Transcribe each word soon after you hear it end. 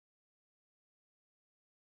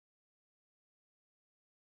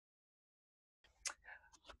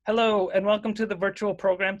Hello, and welcome to the virtual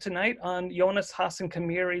program tonight on Jonas Hassen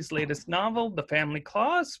Khemiri's latest novel, The Family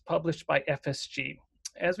Clause, published by FSG.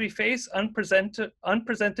 As we face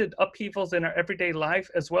unprecedented upheavals in our everyday life,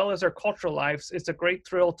 as well as our cultural lives, it's a great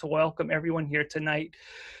thrill to welcome everyone here tonight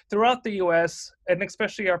throughout the US, and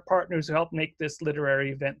especially our partners who helped make this literary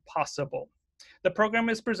event possible. The program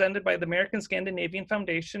is presented by the American Scandinavian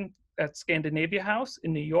Foundation at Scandinavia House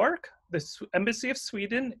in New York, the Embassy of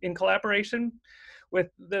Sweden in collaboration with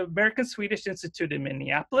the American Swedish Institute in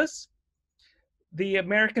Minneapolis, the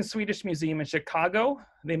American Swedish Museum in Chicago,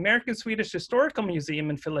 the American Swedish Historical Museum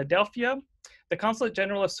in Philadelphia, the Consulate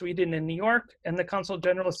General of Sweden in New York, and the Consulate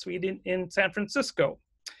General of Sweden in San Francisco.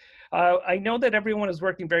 I know that everyone is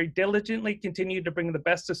working very diligently, continue to bring the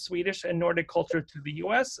best of Swedish and Nordic culture to the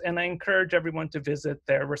US, and I encourage everyone to visit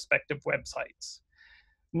their respective websites.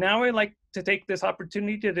 Now I'd like to take this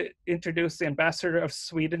opportunity to introduce the Ambassador of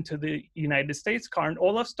Sweden to the United States, Karin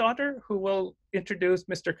Olofsdotter, who will introduce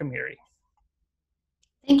Mr. Khemiri.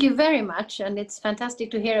 Thank you very much, and it's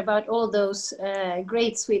fantastic to hear about all those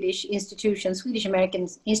great Swedish institutions, Swedish American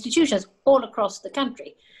institutions all across the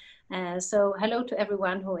country. So hello to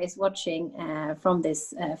everyone who is watching from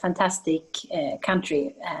this fantastic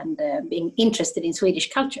country and being interested in Swedish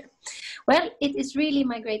culture. Well, it is really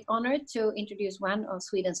my great honor to introduce one of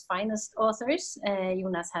Sweden's finest authors,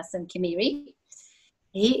 Jonas Hassen Khemiri.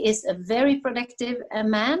 He is a very productive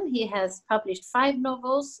man. He has published 5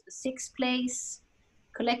 novels, 6 plays,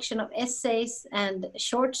 collection of essays and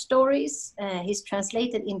short stories. He's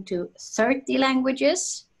translated into 30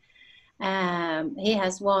 languages. He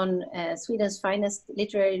has won Sweden's finest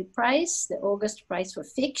literary prize, the August Prize for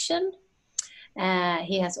Fiction.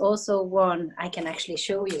 He has also won, I can actually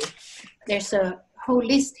show you, there's a whole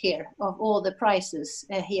list here of all the prizes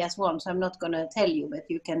he has won, so I'm not going to tell you, but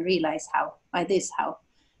you can realize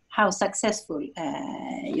how successful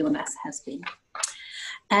Jonas has been.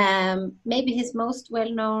 Maybe his most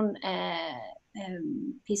well-known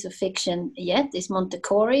piece of fiction yet is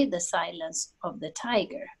Montecore, The Silence of the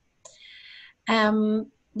Tiger.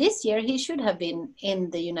 This year he should have been in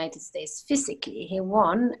the United States physically. He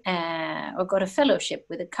won or got a fellowship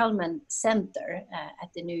with the Cullman Center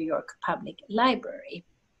at the New York Public Library.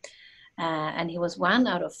 And he was one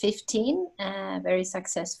out of 15 very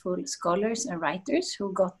successful scholars and writers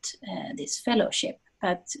who got this fellowship.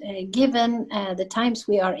 But given the times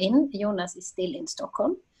we are in, Jonas is still in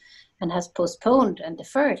Stockholm and has postponed and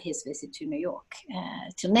deferred his visit to New York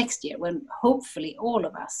till next year, when hopefully all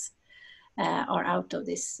of us are out of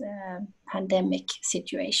this pandemic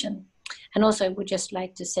situation. And also I would just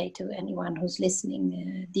like to say to anyone who's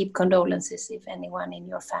listening, deep condolences if anyone in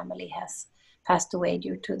your family has passed away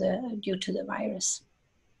due to the virus.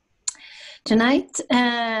 Tonight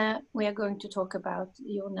we are going to talk about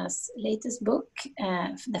Jonas' latest book,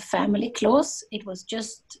 The Family Clause. It was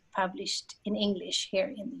just published in English here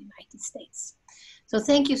in the United States. So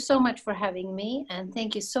thank you so much for having me, and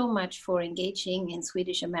thank you so much for engaging in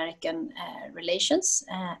Swedish-American relations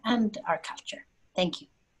and our culture. Thank you.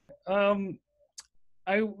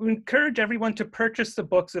 I encourage everyone to purchase the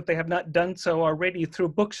books if they have not done so already through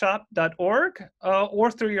bookshop.org or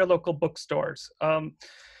through your local bookstores.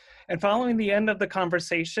 And following the end of the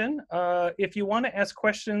conversation, if you want to ask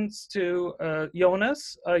questions to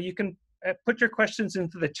Jonas, you can put your questions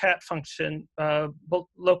into the chat function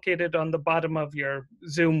located on the bottom of your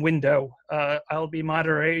Zoom window. I'll be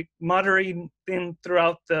moderating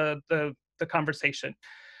throughout the conversation.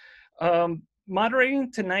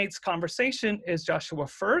 Moderating tonight's conversation is Joshua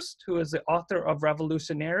Furst, who is the author of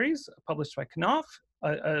Revolutionaries, published by Knopf,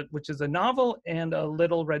 which is a novel, and A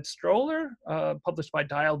Little Red Stroller, published by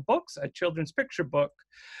Dial Books, a children's picture book,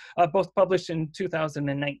 both published in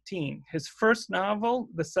 2019. His first novel,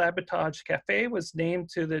 The Sabotage Cafe, was named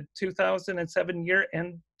to the 2007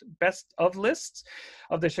 year-end best of lists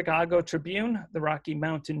of the Chicago Tribune, the Rocky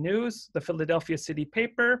Mountain News, the Philadelphia City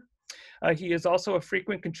Paper. He is also a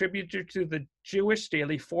frequent contributor to the Jewish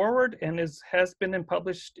Daily Forward and has been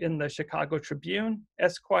published in the Chicago Tribune,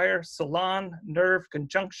 Esquire, Salon, Nerve,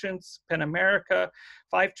 Conjunctions, PEN America,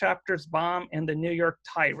 5 Chapters, Bomb, and the New York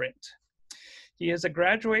Tyrant. He is a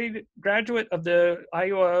graduate of the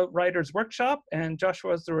Iowa Writers Workshop, and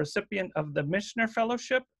Joshua is the recipient of the Mishner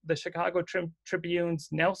Fellowship, the Chicago Tribune's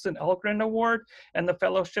Nelson Algren Award, and the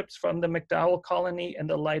fellowships from the McDowell Colony and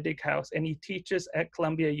the Leidig House, and he teaches at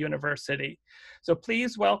Columbia University. So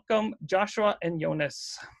please welcome Joshua and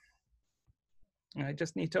Jonas. I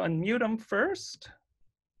just need to unmute them first.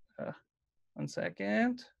 1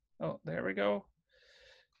 second. Oh, there we go.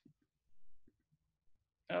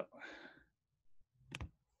 Oh.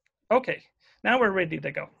 Okay, now we're ready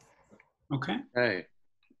to go. Okay. Hey.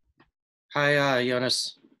 Hi,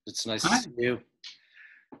 Jonas. It's nice to Hi. see you.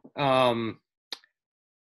 Um,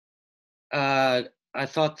 I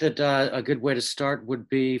thought that a good way to start would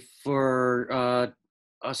be for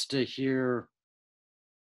us to hear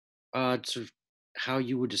sort of how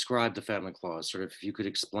you would describe the family clause. Sort of, if you could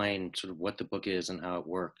explain sort of what the book is and how it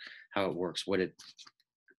works, what it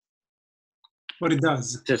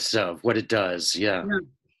does. consists of, what it does. Yeah.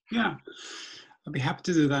 Yeah, I'd be happy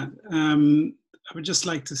to do that. I would just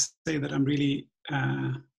like to say that I'm really,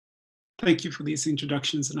 thank you for these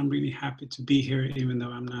introductions, and I'm really happy to be here, even though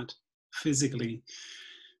I'm not physically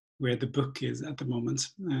where the book is at the moment.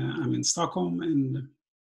 I'm in Stockholm, and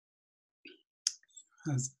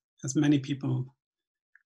as many people,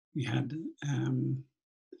 we had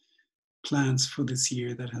plans for this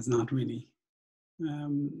year that has not really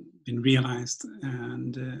been realized,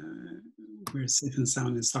 and we're safe and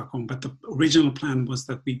sound in Stockholm. But the original plan was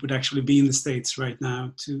that we would actually be in the States right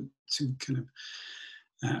now to kind of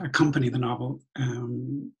accompany the novel.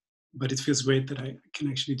 But it feels great that I can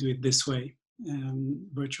actually do it this way,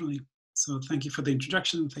 virtually. So thank you for the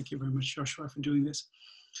introduction. Thank you very much, Joshua, for doing this.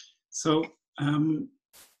 So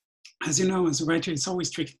as you know, as a writer, it's always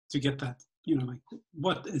tricky to get that, like,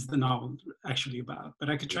 what is the novel actually about? But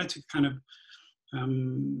I could try to kind of,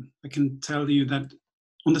 I can tell you that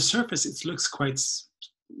on the surface, it looks quite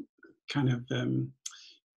kind of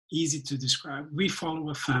easy to describe. We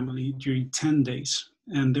follow a family during 10 days,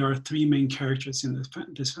 and there are three main characters in this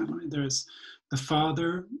family. There's the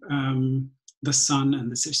father, the son,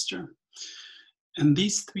 and the sister. And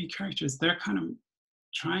these three characters, they're kind of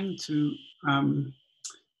trying to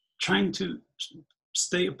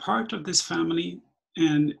stay a part of this family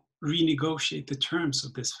and renegotiate the terms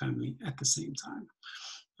of this family at the same time.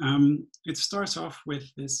 It starts off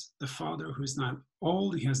with the father who's not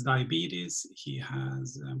old. He has diabetes.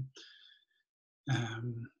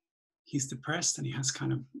 He's depressed, and he's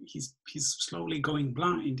slowly going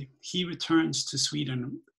blind. He returns to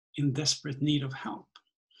Sweden in desperate need of help.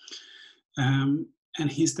 And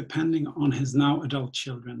he's depending on his now adult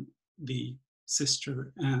children, the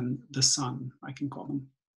sister and the son, I can call them,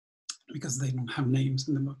 because they don't have names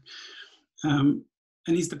in the book. And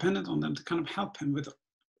he's dependent on them to kind of help him with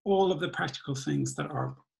all of the practical things that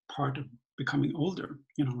are part of becoming older.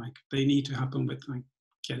 Like, they need to help him with, like,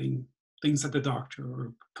 getting things at the doctor,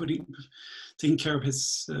 or taking care of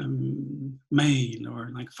his mail, or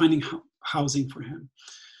like finding housing for him.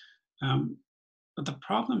 But the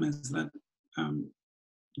problem is that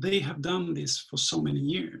they have done this for so many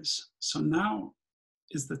years. So now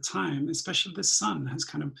is the time, especially the son has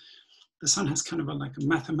kind of like a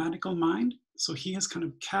mathematical mind. So he has kind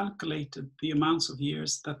of calculated the amounts of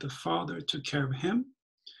years that the father took care of him,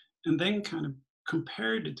 and then kind of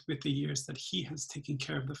compared it with the years that he has taken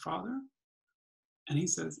care of the father. And he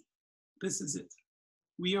says, this is it.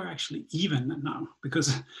 We are actually even now,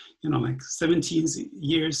 because, like 17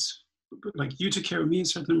 years, like, you took care of me a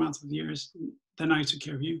certain amount of years, then I took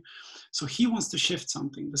care of you. So he wants to shift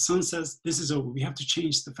something. The son says, this is over. We have to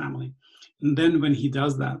change the family. And then when he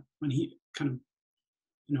does that, when he kind of,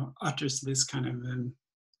 utters this kind of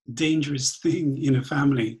dangerous thing in a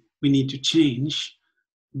family, we need to change,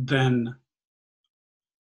 then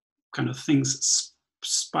kind of things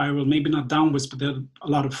spiral, maybe not downwards, but there's a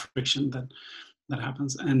lot of friction that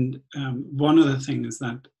happens. And one of the things is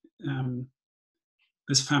that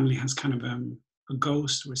this family has kind of a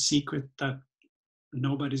ghost or a secret that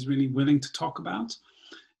nobody's really willing to talk about.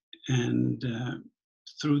 And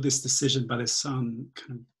through this decision by the son,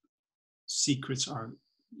 kind of secrets are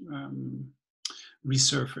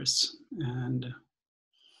resurface, and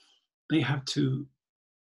they have to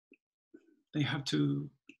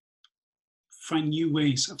find new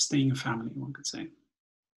ways of staying a family, one could say.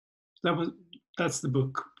 That's the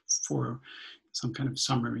book for some kind of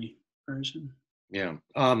summary version. Yeah.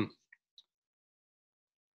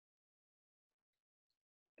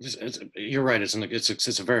 You're right.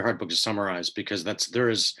 It's a very hard book to summarize, because there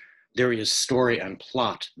is story and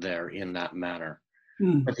plot there in that manner.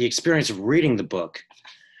 But the experience of reading the book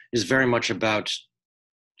is very much about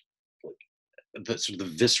the sort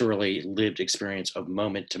of the viscerally lived experience of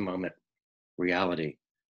moment to moment reality.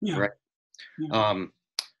 Yeah. Right. Yeah.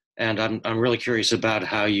 And I'm really curious about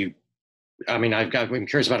how you. I'm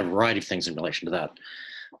curious about a variety of things in relation to that,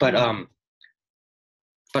 but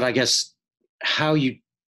but I guess how you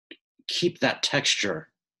keep that texture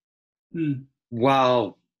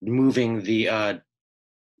while moving the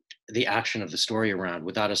action of the story around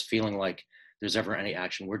without us feeling like there's ever any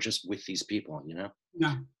action. We're just with these people,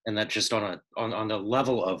 Yeah. And that just on the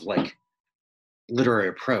level of, like, literary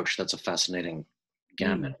approach, that's a fascinating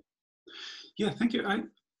gamut. Yeah, thank you.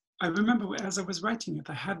 I remember as I was writing it,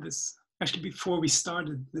 I had this, actually before we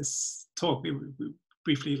started this talk, we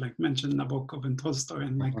briefly like mentioned Nabokov and Tolstoy,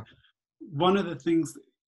 and like one of the things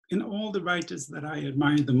in all the writers that I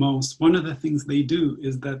admire the most, one of the things they do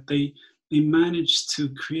is that they manage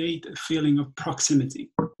to create a feeling of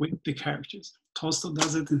proximity with the characters. Tolstoy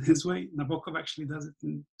does it in his way. Nabokov actually does it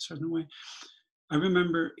in a certain way. I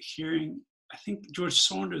remember hearing, I think George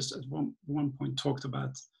Saunders at one point talked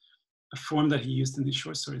about a form that he used in his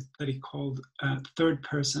short stories that he called third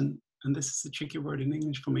person, and this is a tricky word in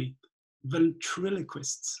English for me,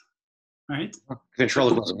 ventriloquists, right?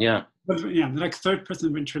 Ventriloquism, yeah. But yeah, like third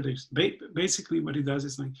person ventriloquist. Basically what he does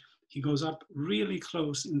is like, he goes up really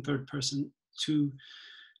close in third person to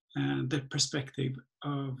the perspective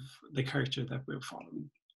of the character that we're following.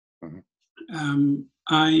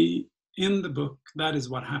 In the book, that is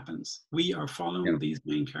what happens. We are following these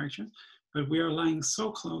main characters, but we are lying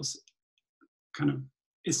so close, kind of,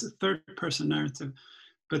 it's a third person narrative,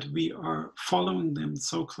 but we are following them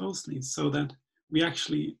so closely so that we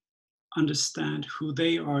actually understand who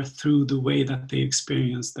they are through the way that they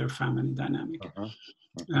experience their family dynamic.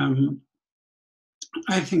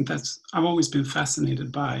 I think I've always been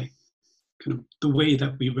fascinated by kind of the way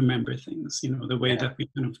that we remember things, you know, the way that we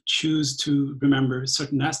kind of choose to remember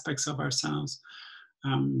certain aspects of ourselves.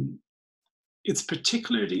 It's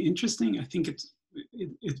particularly interesting. I think it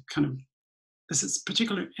kind of, there's this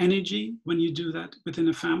particular energy when you do that within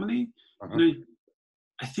a family. And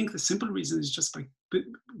I think the simple reason is just like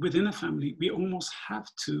within a family, we almost have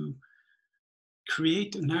to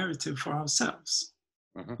create a narrative for ourselves.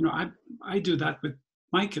 You know, I do that with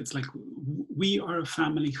my kids. Like, we are a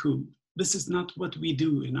family who, this is not what we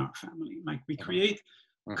do in our family. Like, we create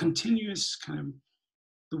continuous kind of,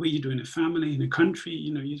 the way you do in a family, in a country,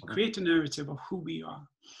 you know, you create a narrative of who we are.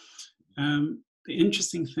 The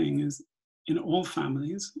interesting thing is, in all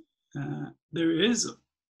families,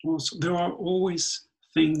 there are always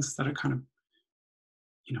things that are kind of,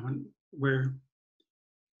 you know, where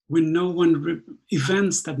no one,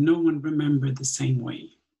 events that no one remembered the same way.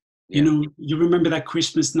 You know, you remember that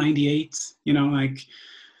Christmas '98, you know, like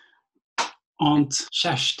Aunt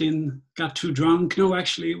Kerstin got too drunk. No,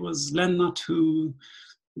 actually it was Lennart who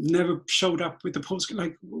never showed up with the postcard,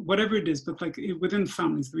 like whatever it is, but like within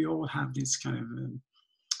families, we all have this kind of,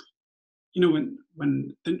 you know,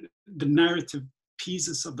 when the narrative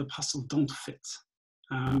pieces of the puzzle don't fit.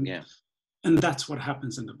 And that's what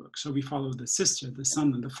happens in the book. So we follow the sister, the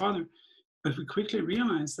son, and the father, but we quickly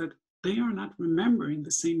realize that they are not remembering the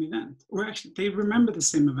same event, or actually they remember the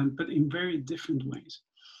same event, but in very different ways.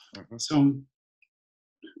 So,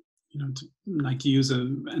 you know, to like use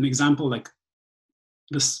an example, like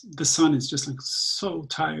the son is just like so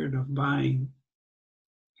tired of buying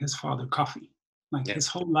his father coffee. Like his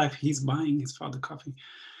whole life, he's buying his father coffee.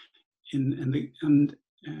 And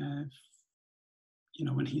you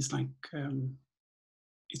know, when he's like,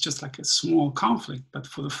 it's just like a small conflict, but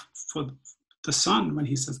for the son, when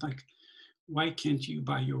he says like, why can't you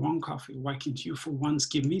buy your own coffee? Why can't you for once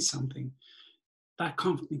give me something? That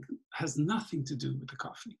conflict has nothing to do with the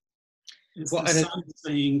coffee. It's the son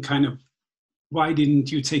saying kind of, why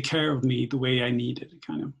didn't you take care of me the way I needed,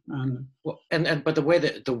 kind of. But the way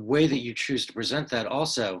that you choose to present that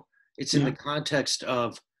also, it's in the context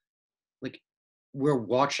of, like, we're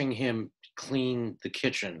watching him clean the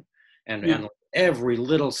kitchen and every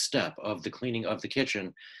little step of the cleaning of the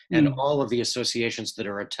kitchen and all of the associations that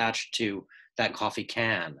are attached to that coffee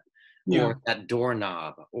can or that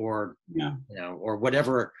doorknob or you know, or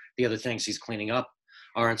whatever the other things he's cleaning up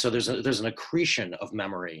are. And so there's an accretion of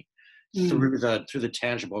memory through the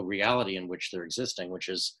tangible reality in which they're existing, which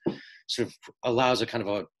is sort of allows a kind of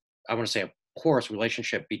a, I want to say, a porous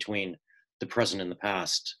relationship between the present and the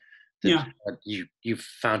past that you've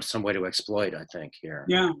found some way to exploit, I think, here.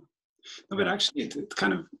 No, but actually it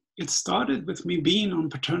kind of, it started with me being on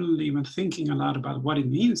paternal leave and thinking a lot about what it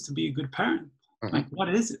means to be a good parent. Like, what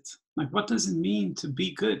is it? Like, what does it mean to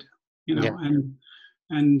be good? You know,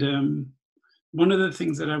 and one of the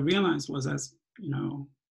things that I realized was, as you know,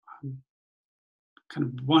 kind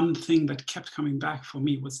of one thing that kept coming back for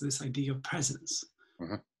me was this idea of presence.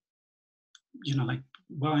 You know, like,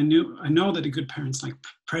 well, I know that a good parent's like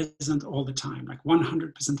present all the time, like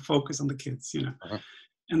 100% focus on the kids, you know.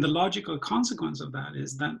 And the logical consequence of that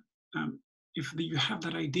is that if you have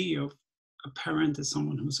that idea of a parent as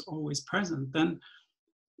someone who's always present, then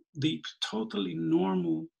the totally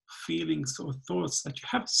normal feelings or thoughts that you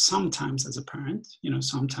have sometimes as a parent, you know,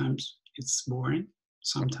 sometimes it's boring,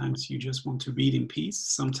 sometimes you just want to read in peace,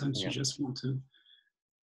 sometimes you just want to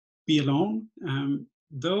be alone.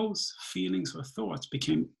 Those feelings or thoughts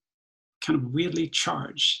became kind of weirdly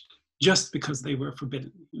charged just because they were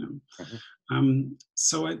forbidden, you know.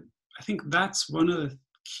 So I think that's one of the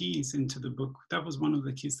keys into the book. That was one of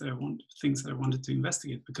the keys that things that I wanted to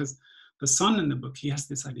investigate, because the son in the book, he has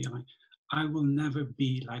this idea like, I will never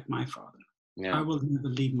be like my father. Yeah. I will never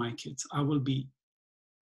leave my kids. I will be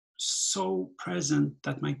so present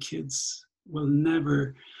that my kids will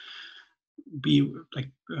never be like,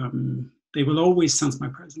 they will always sense my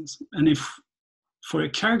presence. And if for a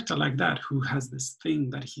character like that, who has this thing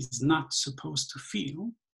that he's not supposed to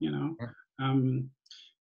feel, you know,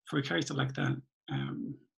 for a character like that,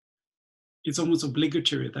 it's almost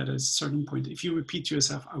obligatory that at a certain point, if you repeat to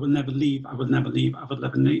yourself, I will never leave, I will never leave, I will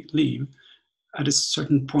never leave, at a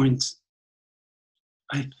certain point,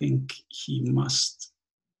 I think he must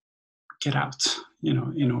get out, you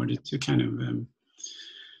know, in order to kind of,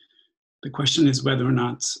 the question is whether or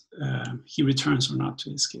not he returns or not to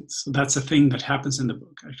his kids. So that's a thing that happens in the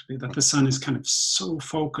book, actually, that the son is kind of so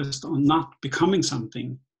focused on not becoming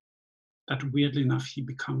something that weirdly enough, he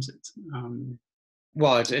becomes it.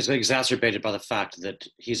 Well, it's exacerbated by the fact that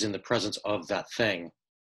he's in the presence of that thing.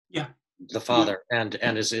 Yeah. The father, yeah.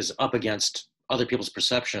 and is up against other people's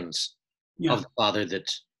perceptions of the father, that,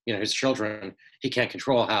 you know, his children, he can't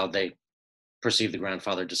control how they perceive the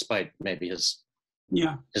grandfather, despite maybe his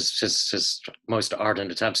most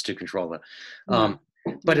ardent attempts to control it.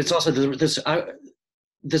 But it's also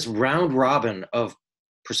this round robin of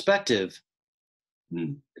perspective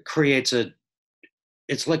creates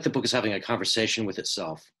it's like the book is having a conversation with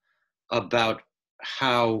itself about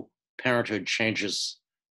how parenthood changes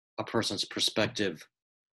a person's perspective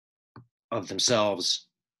of themselves,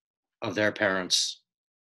 of their parents,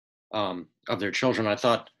 of their children. I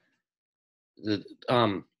thought that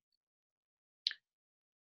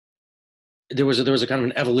there was a kind of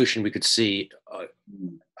an evolution we could see.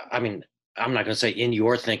 I mean, I'm not going to say in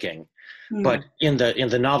your thinking, but in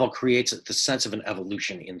the novel creates the sense of an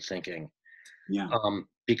evolution in thinking. Yeah.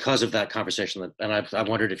 Because of that conversation, and I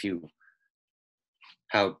wondered if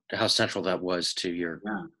how central that was to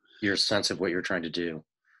your sense of what you're trying to do.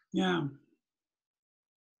 Yeah.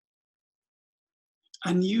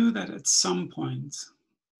 I knew that at some point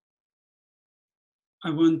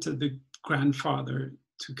I wanted the grandfather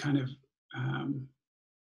to kind of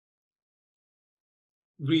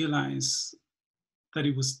realize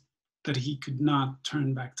that he could not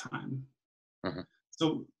turn back time.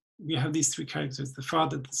 So we have these three characters: the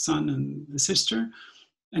father, the son, and the sister.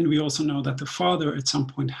 And we also know that the father at some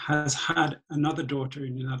point has had another daughter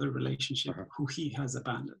in another relationship who he has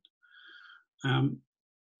abandoned.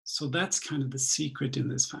 So that's kind of the secret in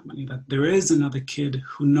this family, that there is another kid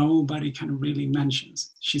who nobody kind of really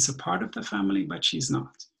mentions. She's a part of the family, but she's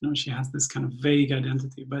not. You know, she has this kind of vague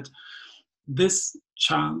identity. But this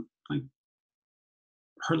child, like,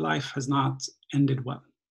 her life has not ended well,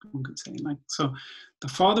 one could say. Like, so the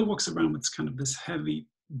father walks around with kind of this heavy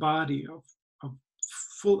body of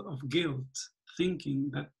full of guilt, thinking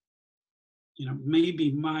that, you know, maybe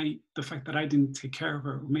the fact that I didn't take care of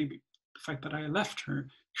her, or maybe the fact that I left her,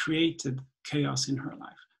 created chaos in her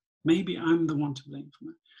life. Maybe I'm the one to blame for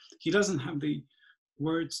that. He doesn't have the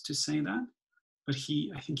words to say that, but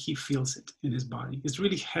I think he feels it in his body. It's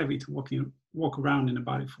really heavy to walk around in a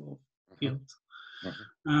body full of guilt.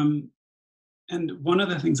 And one of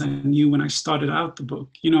the things I knew when I started out the book,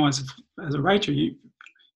 you know, as a writer, you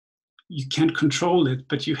can't control it,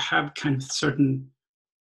 but you have kind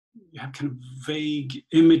of vague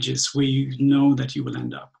images where you know that you will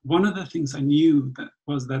end up. One of the things I knew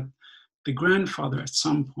was that the grandfather at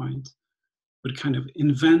some point would kind of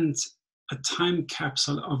invent a time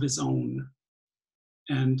capsule of his own,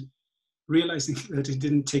 and realizing that he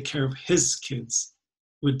didn't take care of his kids,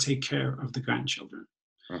 would take care of the grandchildren.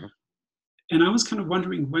 And I was kind of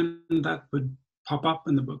wondering when that would pop up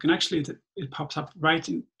in the book. And actually it pops up right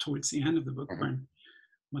towards the end of the book,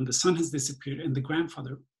 when the son has disappeared and the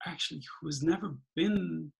grandfather, actually, who has never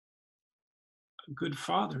been a good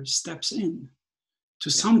father, steps in to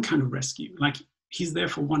some kind of rescue. Like, he's there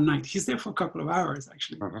for one night. He's there for a couple of hours,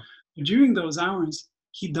 actually. During those hours,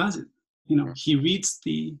 he does it. You know, he reads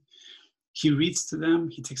to them,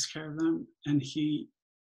 he takes care of them, and he,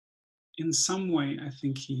 in some way, I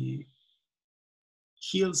think he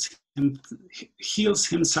heals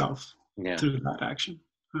himself through that action.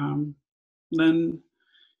 Then,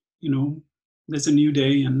 you know, there's a new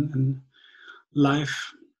day and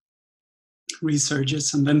life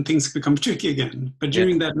resurges, and then things become tricky again. But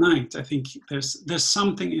during that night, I think there's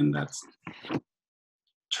something in that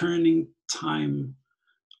turning time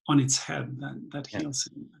on its head that heals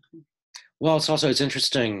him, I think. Well, it's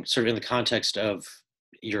interesting, sort of in the context of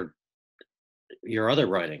your other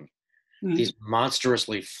writing, these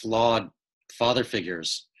monstrously flawed father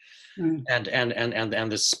figures, Mm.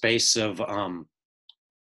 and this space of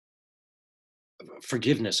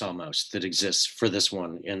forgiveness almost that exists for this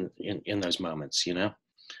one in those moments, you know.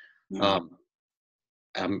 Yeah.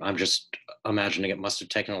 I'm just imagining it must have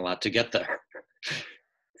taken a lot to get there.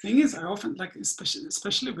 Thing is, I often like,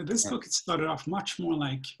 especially with this book, it started off much more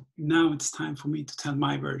like, now it's time for me to tell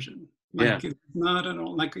my version. Like, it's not at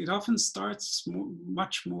all like, it often starts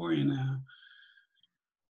much more in a,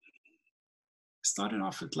 started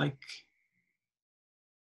off with like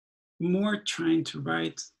more trying to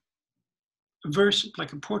write a version,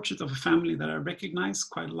 like a portrait of a family that I recognize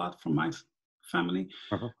quite a lot from my family,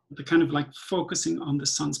 the kind of like focusing on the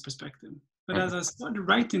son's perspective. But as I started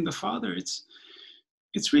writing the father, it's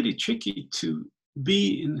really tricky to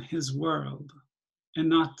be in his world and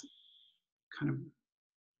not kind of,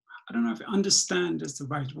 I don't know if understand is the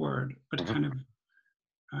right word, but kind of,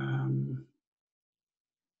 I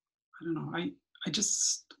don't know, I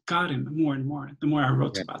just got him more and more the more I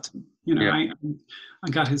wrote about him. You know, I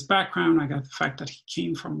got his background, I got the fact that he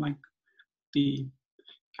came from like the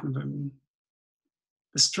kind of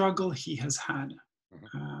the struggle he has had.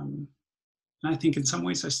 And I think in some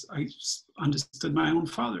ways I understood my own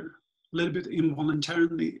father a little bit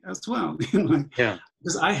involuntarily as well, you know,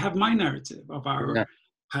 because I have my narrative of our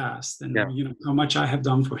past and you know how much I have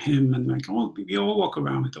done for him, and like we all walk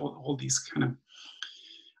around with all these kind of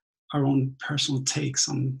our own personal takes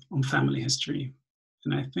on family history.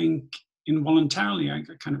 And I think involuntarily I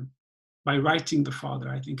kind of, by writing the father,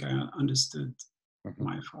 I think I understood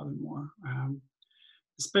my father more,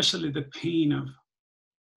 especially the pain of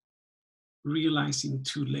realizing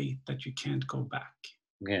too late that you can't go back.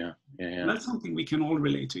 That's something we can all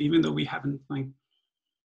relate to, even though we haven't, like,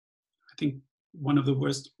 I think one of the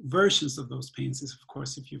worst versions of those pains is, of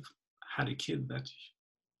course, if you've had a kid that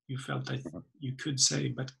you felt that you could say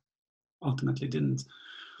but ultimately didn't.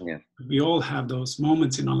 We all have those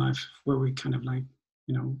moments in our life where we kind of like,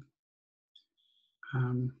 you know,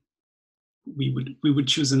 we would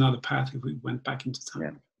choose another path if we went back into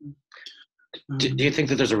time. Do you think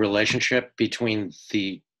that there's a relationship between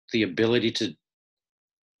the ability to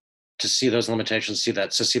see those limitations, see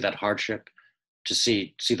that hardship, to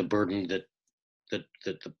see the burden that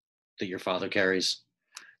your father carries,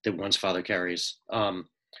 that one's father carries? Do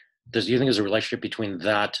you think there's a relationship between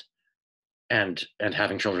that and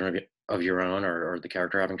having children of your own, or the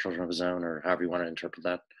character having children of his own, or however you want to interpret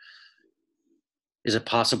that? Is it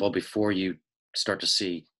possible before you start to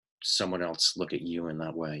see someone else look at you in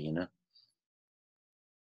that way, you know?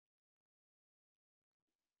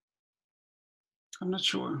 I'm not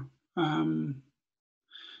sure. No,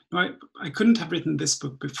 I couldn't have written this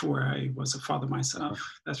book before I was a father myself,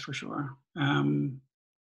 that's for sure. I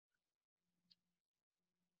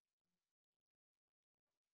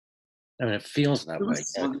mean, it feels that way.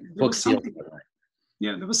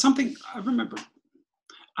 There was something, I remember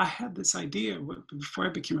I had this idea before I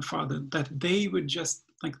became a father that they would just,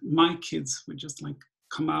 like, my kids would just like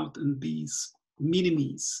come out and be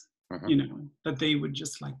mini-me's, you know, that they would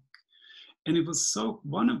just like, and it was so,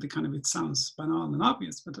 one of the kind of, it sounds banal and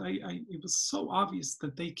obvious, but it was so obvious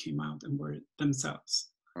that they came out and were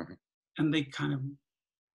themselves. And they kind of,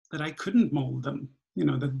 that I couldn't mold them, you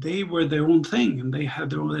know, that they were their own thing and they had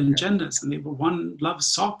their own agendas, and they were one loved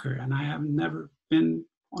soccer, and I have never been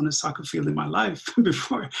on a soccer field in my life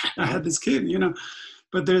before I had this kid, you know.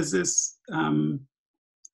 But there's this kind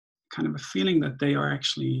of a feeling that they are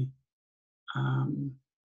actually,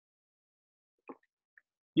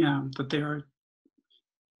 that they are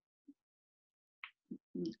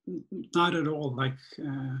not at all like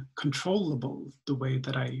controllable the way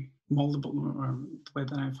that I moldable, or the way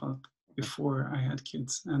that I felt before I had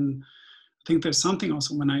kids. And I think there's something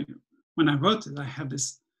also when I wrote it, I had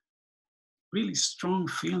this really strong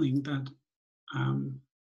feeling that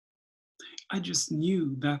I just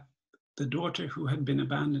knew that the daughter who had been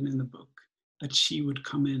abandoned in the book, that she would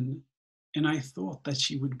come in, and I thought that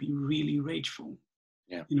she would be really rageful.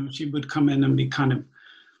 You know, she would come in and be kind of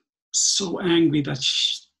so angry that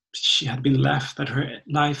she had been left, that her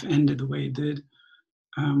life ended the way it did.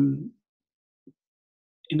 And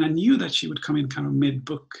I knew that she would come in kind of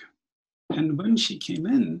mid-book. And when she came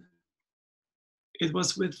in, it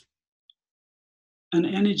was with an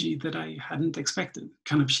energy that I hadn't expected.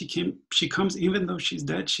 Kind of, she comes, even though she's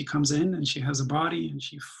dead, she comes in and she has a body and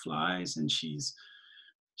she flies, and she's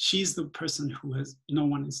the person who no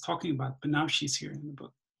one is talking about, but now she's here in the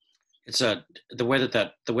book. It's the way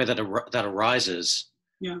that arises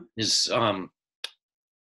is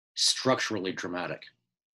structurally dramatic.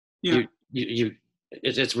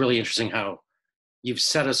 It's really interesting how you've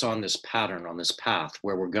set us on this pattern, on this path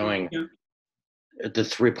where we're going Yeah. at the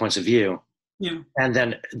 3 points of view. Yeah. And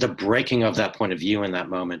then the breaking of that point of view in that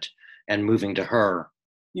moment and moving to her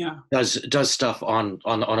Yeah. does stuff on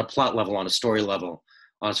a plot level, on a story level,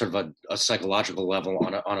 on sort of a psychological level,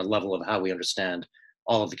 on a level of how we understand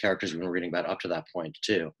all of the characters we've been reading about up to that point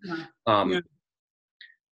too. Yeah. Yeah.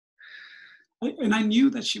 And I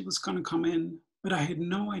knew that she was going to come in, but I had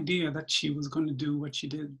no idea that she was going to do what she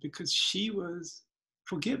did, because she was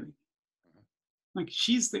forgiving. Like,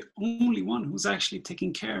 she's the only one who's actually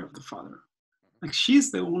taking care of the father. Like,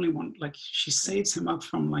 she's the only one, like, she saves him up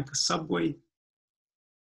from like a subway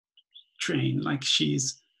train. Like,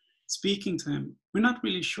 she's speaking to him. We're not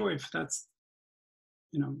really sure if that's,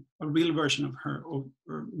 a real version of her, or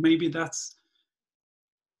maybe that's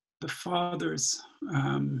the father's,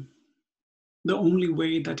 the only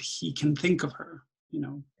way that he can think of her,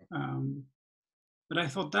 but I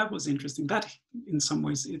thought that was interesting. That, in some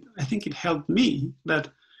ways, I think it helped me that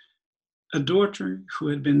a daughter who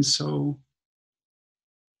had been so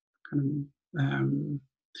kind of,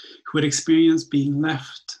 who had experienced being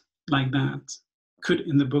left like that, could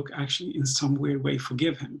in the book actually in some weird way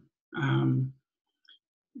forgive him.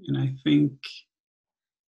 And I think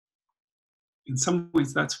in some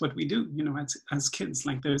ways that's what we do, as kids.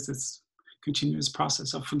 Like, there's this continuous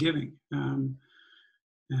process of forgiving, and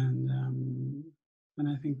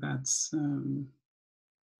I think that's, and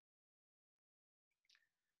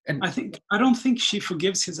I don't think she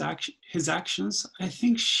forgives his actions. I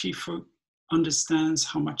think she understands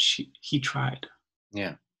how much he tried.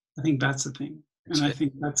 Yeah, I think that's the thing, and I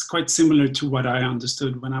think that's quite similar to what I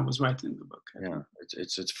understood when I was writing the book. Yeah,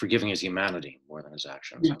 it's forgiving his humanity more than his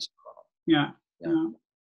actions. Yeah.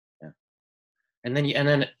 And then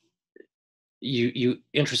you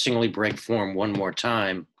interestingly break form one more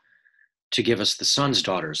time to give us the son's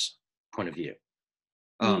daughter's point of view,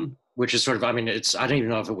 which is sort of, I don't even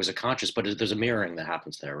know if it was a conscious, but there's a mirroring that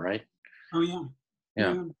happens there, right? Oh yeah.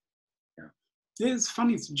 Yeah. It's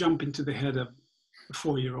funny to jump into the head of a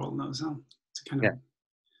 4-year-old now, so to kind of.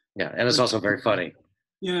 Yeah, and it's also very funny.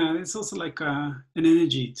 Yeah, it's also like an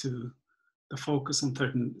energy to the focus on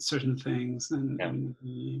certain things, and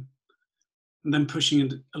then pushing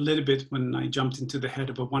it a little bit when I jumped into the head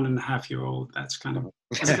of a 1.5-year-old. That's kind of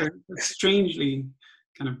a strangely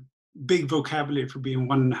kind of big vocabulary for being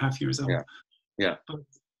 1.5 years old. Yeah. But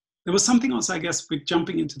there was something else, I guess, with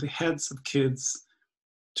jumping into the heads of kids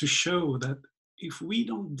to show that if we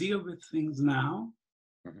don't deal with things now,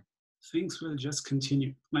 things will just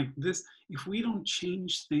continue like this. If we don't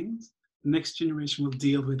change things, the next generation will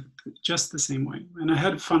deal with it just the same way. And I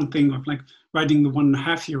had a fun thing of like writing the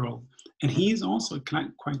 1.5-year-old, and he's also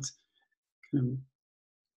quite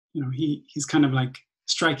he's kind of like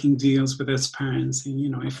striking deals with his parents,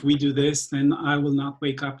 and if we do this, then I will not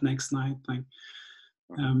wake up next night. Like,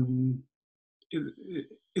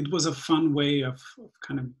 it was a fun way of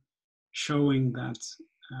kind of showing that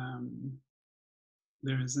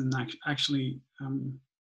there is actually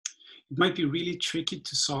it might be really tricky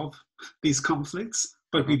to solve these conflicts,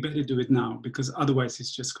 but we better do it now, because otherwise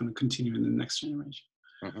it's just going to continue in the next generation.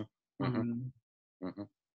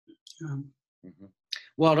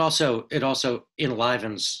 Well, it also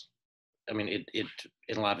enlivens. It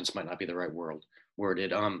enlivens might not be the right word.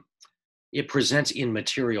 It presents in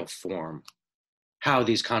material form how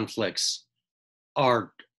these conflicts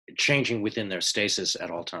are changing within their stasis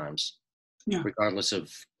at all times, regardless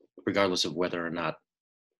of whether or not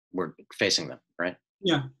we're facing them, right?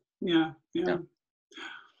 Yeah.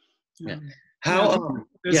 How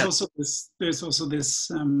there's also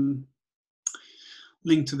this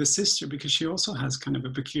link to the sister, because she also has kind of a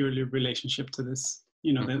peculiar relationship to this.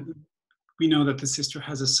 That we know that the sister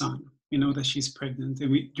has a son. We know that she's pregnant,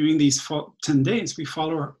 and during these 10 days we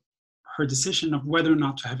follow her decision of whether or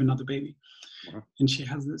not to have another baby. And she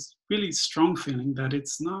has this really strong feeling that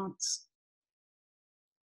it's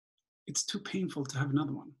too painful to have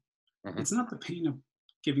another one. It's not the pain of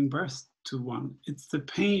giving birth to one. It's the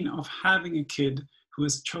pain of having a kid who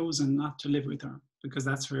has chosen not to live with her, because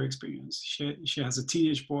that's her experience. She has a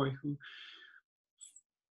teenage boy who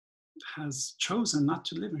has chosen not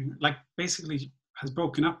to live with her, like basically has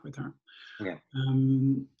broken up with her.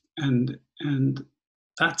 And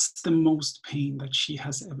that's the most pain that she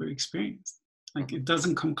has ever experienced. Like, it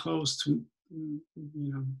doesn't come close to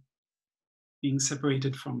being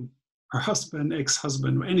separated from her husband,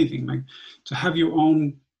 ex-husband, or anything. Like, to have your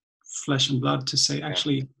own flesh and blood to say,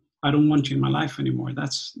 actually, I don't want you in my life anymore.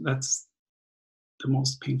 That's the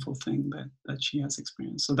most painful thing that she has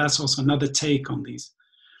experienced. So that's also another take on these,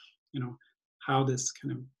 how this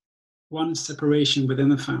kind of one separation within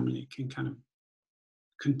the family can kind of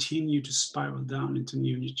continue to spiral down into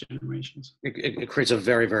new generations. It creates a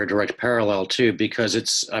very, very direct parallel too, because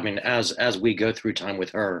it's, I mean, as we go through time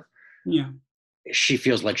with her, Yeah. she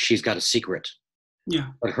feels like she's got a secret.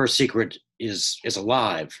 Yeah. But her secret is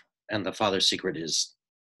alive, and the father's secret is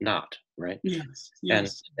not, right? Yes.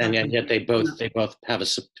 Yes. And yet they both Yeah.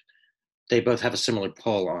 they both have a similar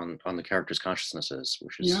pull on the character's consciousnesses,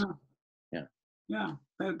 which is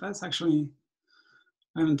That's actually,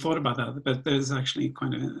 I haven't thought about that, but there's actually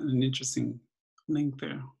quite an interesting link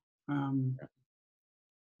there.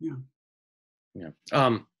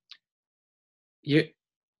 You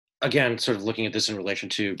again, sort of looking at this in relation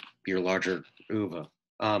to your larger oeuvre.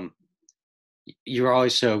 You're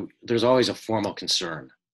always there's always a formal concern,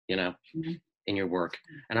 you know, Mm-hmm. in your work,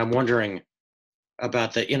 and I'm wondering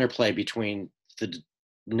about the interplay between the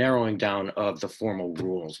narrowing down of the formal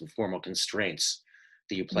rules and formal constraints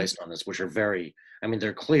that you placed on this, which are very, I mean,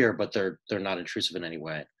 they're clear, but they're not intrusive in any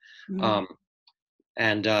way. Mm-hmm.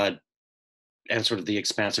 And sort of the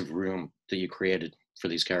expansive room that you created for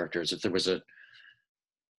these characters. If there was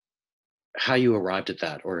how you arrived at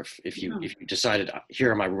that, or if you decided,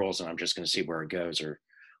 here are my rules and I'm just going to see where it goes, or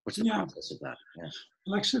what's the process of that? Yeah.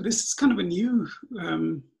 Well, actually, this is kind of a new,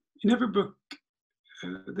 in every book,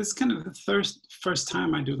 this is kind of the first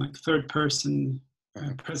time I do like third person,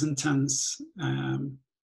 present tense,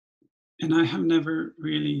 and I have never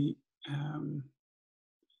really,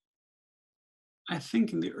 I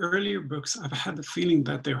think in the earlier books, I've had the feeling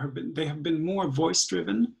that they have been more voice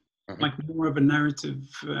driven, like more of a narrative,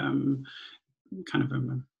 kind of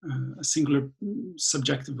a singular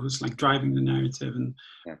subjective who's like driving the narrative,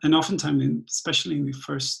 and oftentimes, especially in the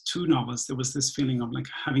first two novels, there was this feeling of like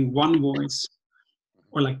having one voice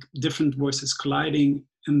or like different voices colliding,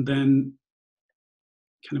 and then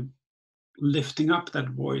kind of lifting up that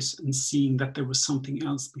voice and seeing that there was something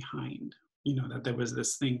else behind, you know, that there was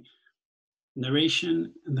this thing,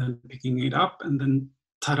 narration, and then picking it up, and then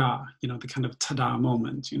ta-da, you know, the kind of ta-da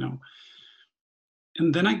moment, you know.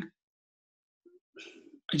 And then I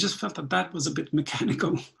just felt that was a bit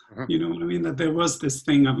mechanical, you know what I mean? That there was this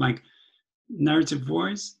thing of like narrative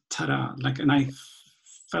voice, ta-da, like, and I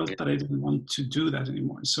felt that I didn't want to do that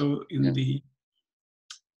anymore. So in the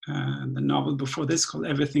novel before this, called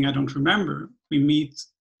Everything I Don't Remember, we meet,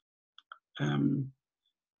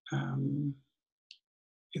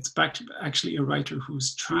 it's actually a writer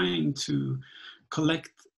who's trying to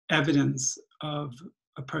collect evidence of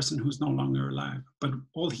a person who's no longer alive, but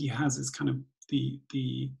all he has is kind of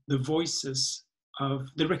the voices of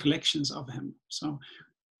the recollections of him. So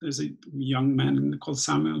there's a young man called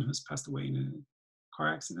Samuel who has passed away in a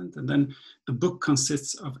car accident, and then the book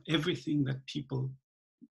consists of everything that people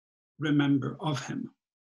remember of him.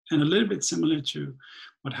 And a little bit similar to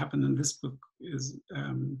what happened in this book is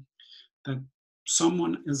that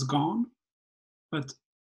someone is gone, but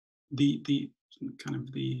the kind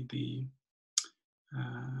of the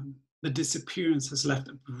disappearance has left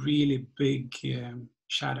a really big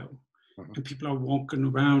shadow, and people are walking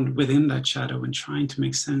around within that shadow and trying to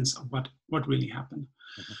make sense of what really happened.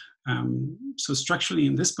 So structurally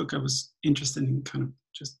in this book, I was interested in kind of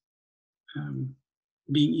just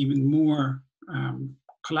being even more,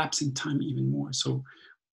 collapsing time even more. So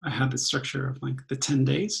I had the structure of like the 10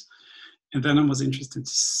 days, and then I was interested in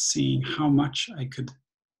seeing how much I could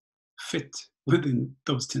fit within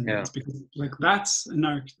those 10 days, because like that's a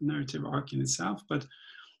narrative arc in itself. But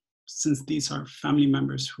since these are family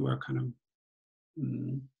members who are kind of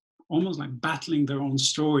almost like battling their own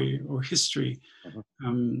story or history,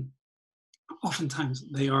 oftentimes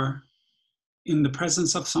they are in the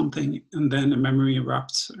presence of something, and then a memory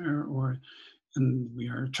erupts, and we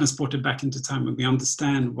are transported back into time, and we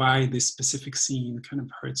understand why this specific scene kind of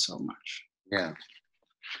hurt so much. Yeah.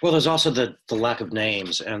 Well, there's also the lack of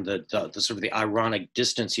names and the sort of the ironic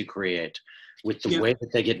distance you create with the way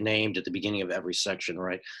that they get named at the beginning of every section,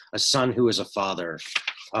 right? A son who is a father.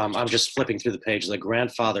 I'm just flipping through the page, the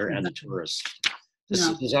grandfather and the tourist.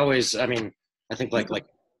 There's always, I mean, I think like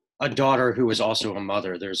a daughter who is also a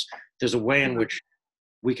mother. There's a way in which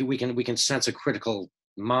we can sense a critical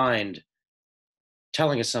mind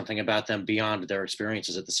telling us something about them beyond their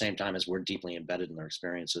experiences at the same time as we're deeply embedded in their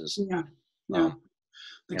experiences.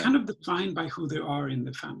 They're kind of defined by who they are in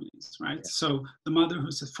the families, right? So the mother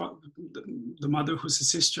who's a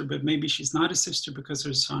sister, but maybe she's not a sister because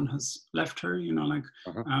her son has left her, you know, like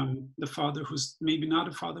the father who's maybe not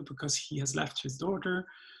a father because he has left his daughter.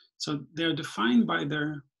 So they're defined by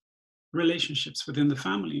their relationships within the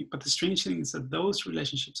family. But the strange thing is that those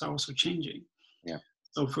relationships are also changing.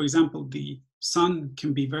 So for example, the son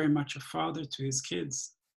can be very much a father to his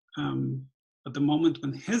kids, But the moment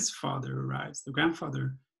when his father arrives, the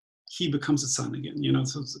grandfather, he becomes a son again, you know.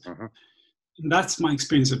 So that's my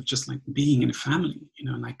experience of just like being in a family, you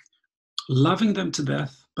know, like loving them to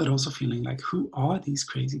death, but also feeling like, who are these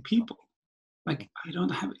crazy people? Like, I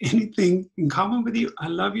don't have anything in common with you. I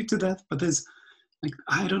love you to death, but there's like,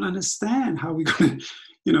 I don't understand how we're going to,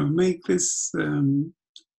 you know, make this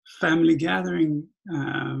family gathering,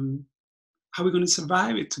 how we're going to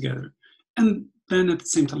survive it together. And then at the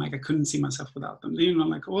same time, like, I couldn't see myself without them. You know,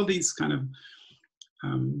 like all these kind of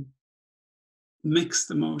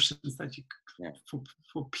mixed emotions that you,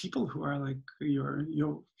 for people who are like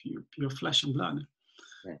your flesh and blood.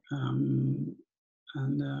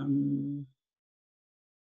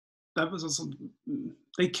 That was also,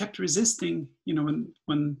 they kept resisting, you know,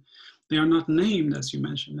 when they are not named, as you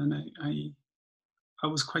mentioned, and I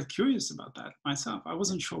was quite curious about that myself. I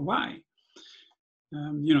wasn't sure why.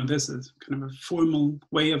 You know, there's a kind of a formal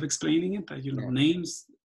way of explaining it, that, you know, names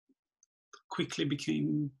quickly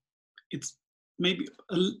became, it's maybe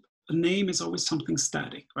a name is always something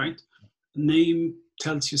static, right? A name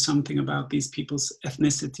tells you something about these people's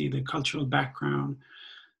ethnicity, their cultural background,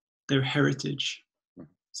 their heritage.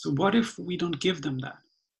 So what if we don't give them that?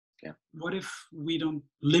 What if we don't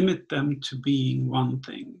limit them to being one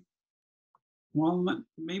thing? Well,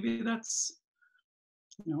 maybe that's,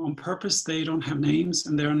 you know, on purpose they don't have names,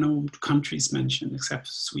 and there are no countries mentioned except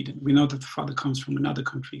Sweden. We know that the father comes from another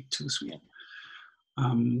country to Sweden.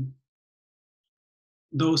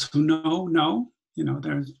 Those who know, you know,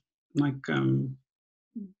 there's like,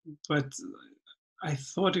 but I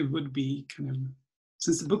thought it would be kind of,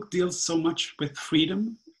 since the book deals so much with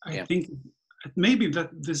freedom, I think maybe that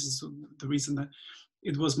this is the reason that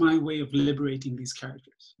it was my way of liberating these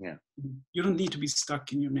characters. You don't need to be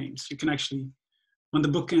stuck in your names. You can actually, when the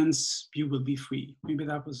book ends, you will be free. Maybe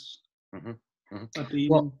that was.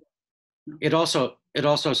 Well, it also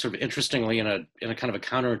sort of interestingly, in a kind of a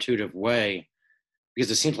counterintuitive way, because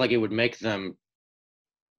it seems like it would make them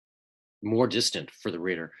more distant for the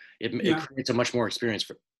reader. It creates a much more experience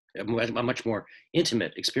for a much more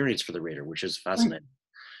intimate experience for the reader, which is fascinating.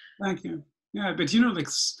 Thank you. Yeah, but you know, like,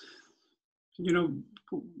 you know,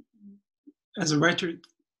 as a writer,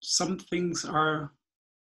 some things are,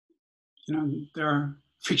 you know, there are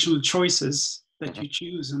fictional choices that you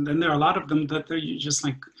choose, and then there are a lot of them that you just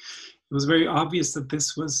like, it was very obvious that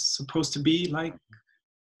this was supposed to be like,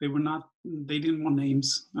 they didn't want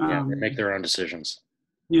names. They make their own decisions.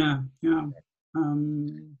 Can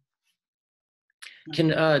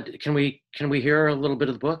we hear a little bit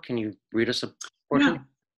of the book? Can you read us a portion?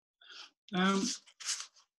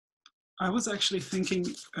 I was actually thinking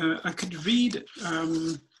I could read.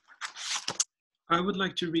 I would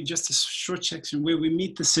like to read just a short section where we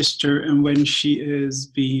meet the sister and when she is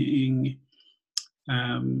being.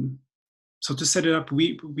 So to set it up,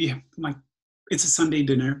 we have, like, it's a Sunday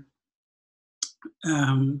dinner.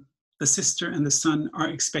 The sister and the son are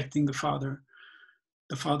expecting the father.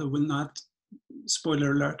 The father will not,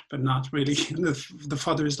 spoiler alert, but not really. The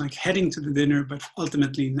father is like heading to the dinner, but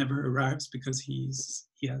ultimately never arrives because he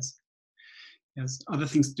has other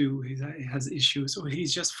things to do. He has issues, or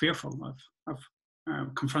he's just fearful of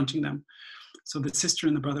confronting them. So the sister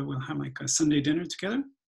and the brother will have like a Sunday dinner together.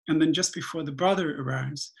 And then just before the brother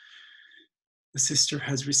arrives, the sister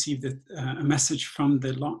has received a message from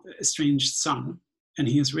the estranged son, and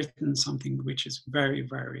he has written something which is very,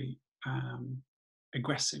 very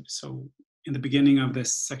aggressive. So in the beginning of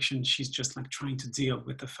this section, she's just like trying to deal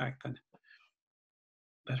with the fact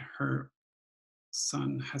that her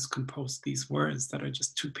son has composed these words that are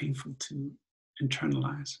just too painful to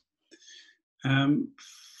internalize.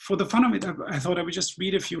 For the fun of it, I thought I would just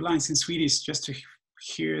read a few lines in Swedish just to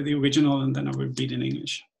hear the original, and then I would read in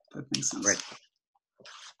English. That makes sense. Right.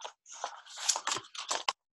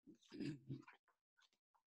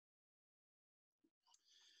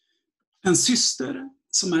 En syster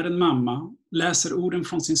som är en mamma läser orden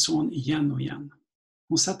från sin son igen och igen.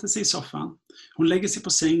 Hon sätter sig i soffan. Hon lägger sig på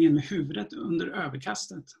sängen med huvudet under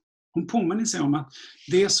överkastet. Hon påminner sig om att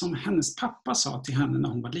det som hennes pappa sa till henne när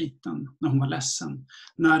hon var liten, när hon var ledsen,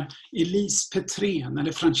 när Elise Petrén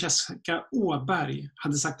eller Francesca Åberg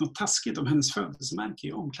hade sagt något taskigt om hennes födelsemärke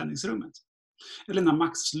i omklädningsrummet. Eller när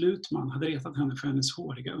Max Lutman hade retat henne för hennes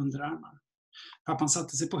håriga underarmar. Pappan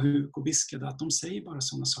satte sig på huk och viskade att de säger bara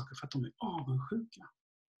sådana saker för att de är avundsjuka.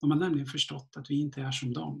 De har nämligen förstått att vi inte är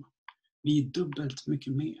som dem. Vi är dubbelt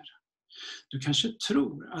mycket mer. Du kanske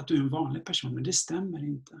tror att du är en vanlig person, men det stämmer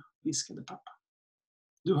inte, viskade pappa.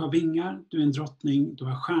 Du har vingar, du är en drottning, du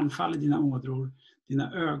har stjärnfall i dina ådror,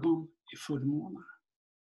 dina ögon är fullmånar.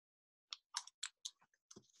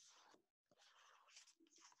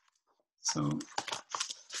 So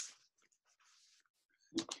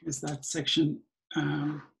here's that section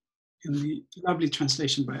in the lovely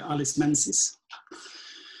translation by Alice Menzies.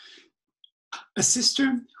 A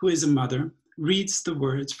sister who is a mother reads the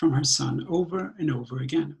words from her son over and over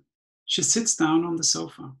again. She sits down on the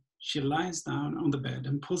sofa. She lies down on the bed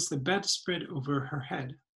and pulls the bedspread over her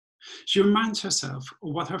head. She reminds herself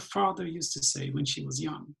of what her father used to say when she was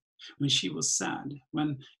young, when she was sad,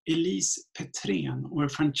 when Elise Petrén or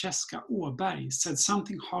Francesca Åberg said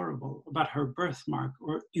something horrible about her birthmark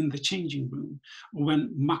or in the changing room, or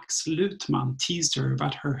when Max Lutman teased her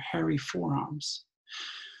about her hairy forearms.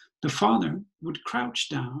 The father would crouch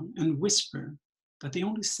down and whisper that they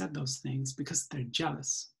only said those things because they're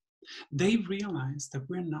jealous. They realize that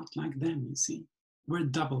we're not like them, you see. We're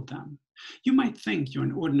double them. You might think you're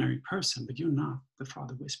an ordinary person, but you're not, the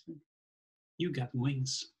father whispered. You got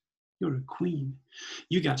wings. You're a queen.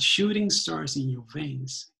 You got shooting stars in your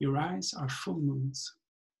veins. Your eyes are full moons.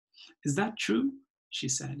 Is that true? She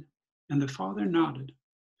said, and the father nodded.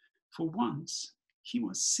 For once, he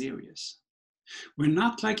was serious. We're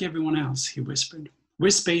not like everyone else, he whispered.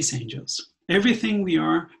 We're space angels. Everything we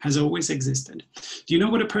are has always existed. Do you know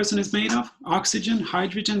what a person is made of? Oxygen,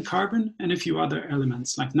 hydrogen, carbon, and a few other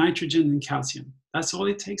elements like nitrogen and calcium. That's all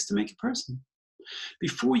it takes to make a person.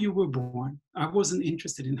 Before you were born, I wasn't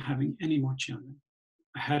interested in having any more children.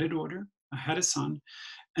 I had a daughter, I had a son,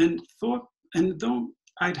 and though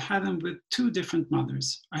I'd had them with 2 different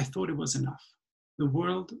mothers, I thought it was enough. The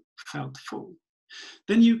world felt full.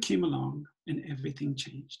 Then you came along and everything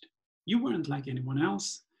changed. You weren't like anyone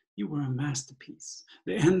else. You were a masterpiece,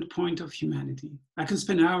 the end point of humanity. I can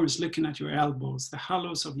spend hours looking at your elbows, the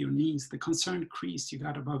hollows of your knees, the concerned crease you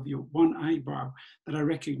got above your one eyebrow that I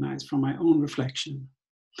recognize from my own reflection.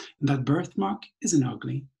 And that birthmark isn't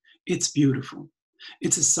ugly. It's beautiful.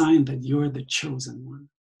 It's a sign that you're the chosen one.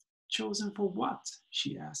 Chosen for what?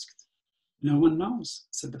 She asked. No one knows,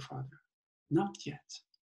 said the father. Not yet.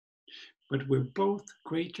 But we're both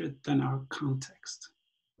greater than our context.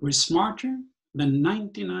 We're smarter than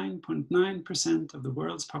 99.9% of the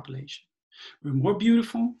world's population. We're more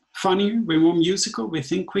beautiful, funnier, we're more musical, we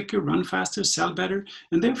think quicker, run faster, sell better,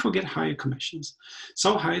 and therefore get higher commissions.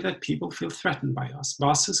 So high that people feel threatened by us.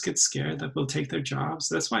 Bosses get scared that we'll take their jobs.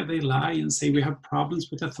 That's why they lie and say we have problems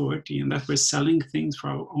with authority and that we're selling things for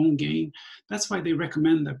our own gain. That's why they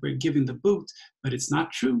recommend that we're giving the boot, but it's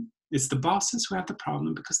not true. It's the bosses who have the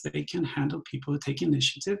problem because they can handle people who take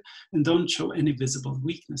initiative and don't show any visible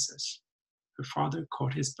weaknesses. Her father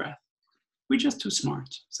caught his breath. We're just too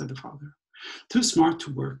smart, said the father. Too smart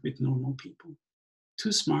to work with normal people.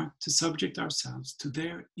 Too smart to subject ourselves to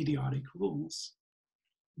their idiotic rules.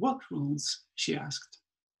 What rules? She asked.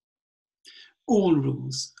 All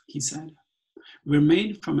rules, he said. We're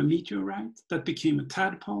made from a meteorite that became a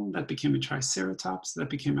tadpole, that became a triceratops, that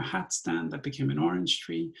became a hat stand, that became an orange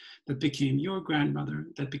tree, that became your grandmother,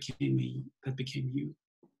 that became me, that became you.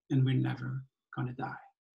 And we're never gonna die.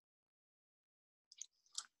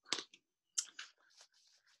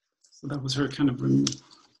 So that was her kind of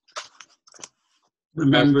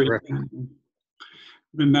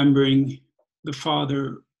remembering the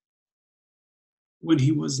father when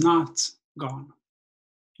he was not gone,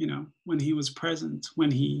 you know, when he was present, when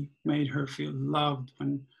he made her feel loved,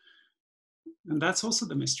 and that's also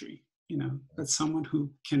the mystery, you know, that someone who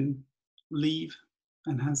can leave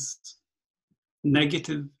and has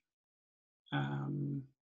negative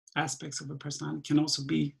aspects of a personality can also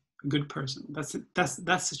be a good person. That's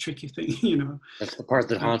the tricky thing, you know. That's the part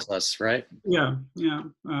that haunts us, right? Yeah.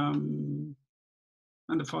 And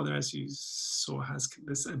the father, as you saw, has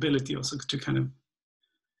this ability also to kind of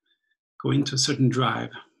go into a certain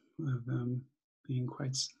drive of being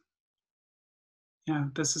quite. Yeah,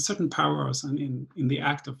 there's a certain power also in the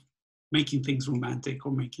act of making things romantic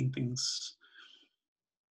or making things.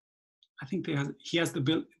 I think he has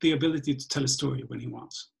the ability to tell a story when he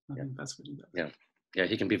wants. I think that's what he does. Yeah,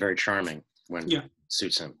 he can be very charming when it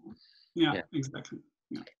suits him. Yeah, exactly.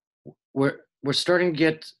 Yeah. We're starting to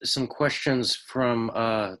get some questions from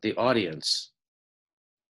the audience.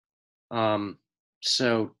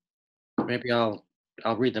 So maybe I'll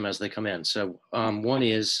read them as they come in. So one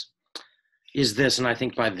is this, and I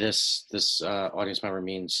think by this audience member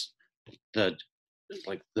means the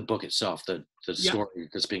book itself, the story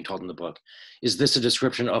that's being told in the book. Is this a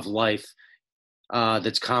description of life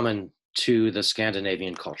that's common to the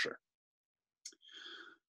Scandinavian culture?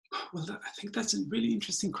 Well, I think that's a really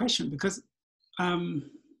interesting question because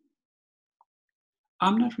I'm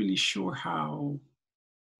not really sure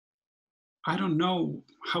I don't know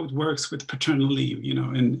how it works with paternal leave, you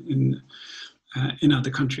know, in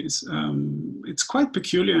other countries. It's quite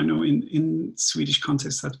peculiar, I know, in Swedish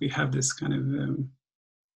context that we have this kind of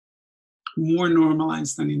more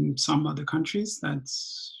normalized than in some other countries. That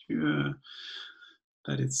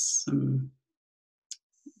it's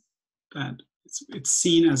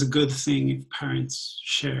seen as a good thing if parents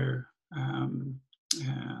share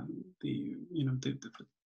the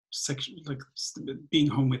section, like being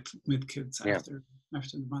home with kids after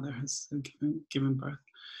the mother has given birth.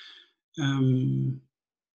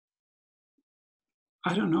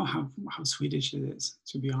 I don't know how Swedish it is,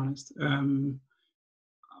 to be honest.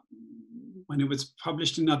 When it was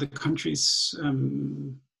published in other countries,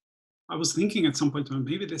 I was thinking at some point, well,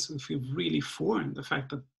 maybe this would feel really foreign, the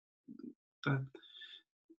fact that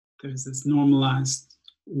there's this normalized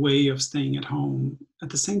way of staying at home. At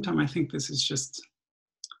the same time, I think this is just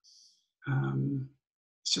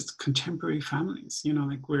it's just contemporary families,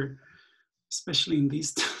 like we're, especially in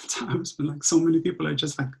these times when like so many people are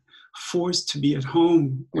just like forced to be at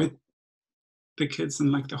home with the kids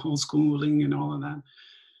and like the homeschooling and all of that.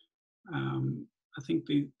 I think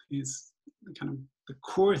is the kind of the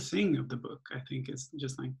core thing of the book, I think, is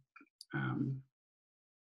just like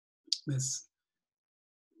this,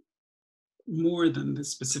 more than the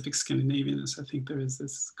specific Scandinavianness. I think there is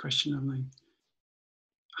this question of like,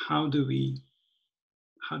 how do we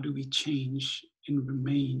change and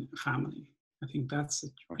remain a family? I think that's a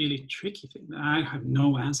really tricky thing. I have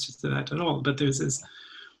no answers to that at all, but there's this,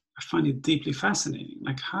 I find it deeply fascinating.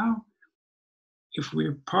 Like how, if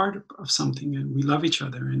we're part of something and we love each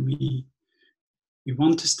other and we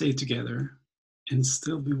want to stay together and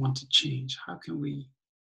still we want to change, how can we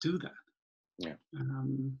do that? Yeah.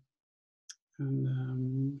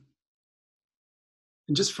 And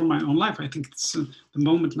just from my own life, I think it's the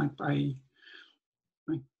moment, like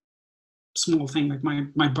small thing, like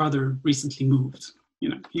my brother recently moved.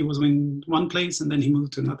 He was in one place and then he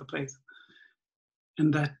moved to another place,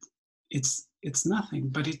 and that it's nothing,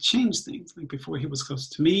 but it changed things. Like before he was close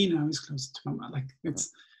to me, now he's close to my mom. Like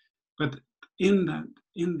but in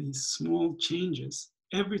these small changes,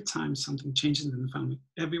 every time something changes in the family,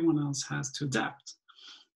 everyone else has to adapt.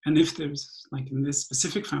 And if there's, like in this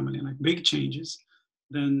specific family, like big changes,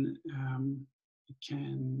 then it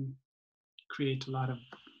can create a lot of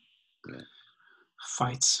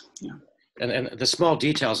fights. Yeah. And the small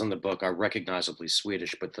details in the book are recognizably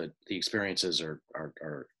Swedish, but the experiences are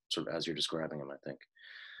sort of as you're describing them, I think.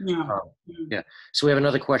 Yeah. Yeah. So we have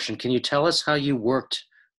another question. Can you tell us how you worked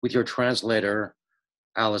with your translator,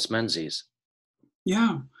 Alice Menzies?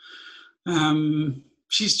 Yeah.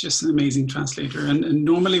 She's just an amazing translator. And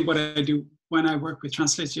normally what I do when I work with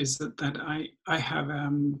translators is that I have,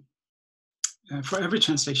 for every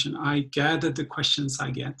translation, I gather the questions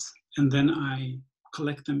I get, and then I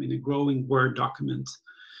collect them in a growing Word document.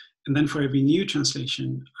 And then for every new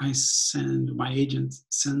translation, my agent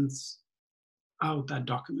sends out that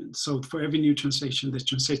document. So for every new translation, the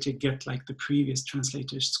translator get like the previous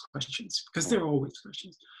translator's questions, because there are always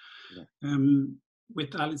questions. Yeah.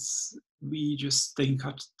 With Alice, we just stay in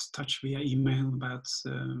touch via email about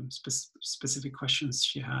specific questions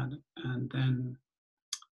she had. And then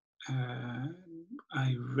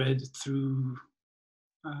I read through,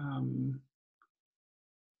 I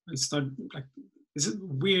started, like, it's a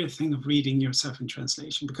weird thing of reading yourself in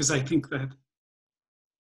translation, because I think that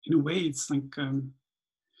in a way it's like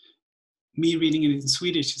me reading it in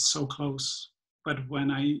Swedish is so close, but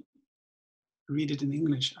when I read it in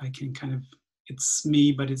English, I can kind of, it's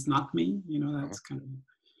me, but it's not me. That's kind of,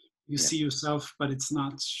 you see yourself, but it's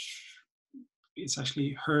not, it's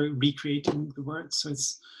actually her recreating the words. So it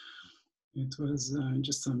was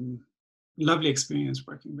just a lovely experience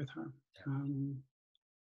working with her.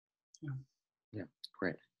 Yeah,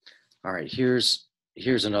 great. All right, here's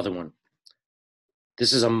another one.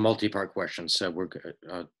 This is a multi-part question, so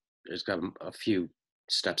it's got a few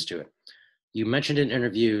steps to it. You mentioned in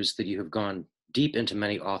interviews that you have gone deep into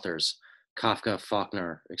many authors, Kafka,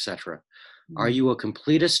 Faulkner, etc. Are you a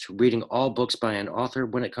completist, reading all books by an author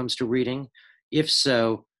when it comes to reading? If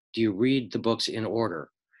so, do you read the books in order?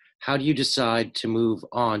 How do you decide to move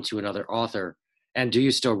on to another author? And do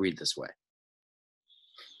you still read this way?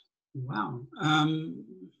 Wow.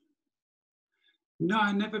 No,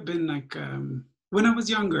 I've never been like, when I was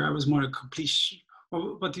younger, I was more a completion.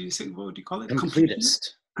 What do you say? What would you call it?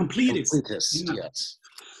 Completist. Completist. Yes.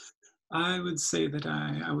 I would say that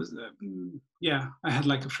I was, I had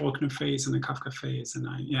like a Faulkner phase and a Kafka phase. And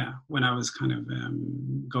when I was kind of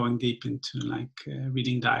going deep into like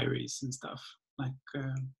reading diaries and stuff, like,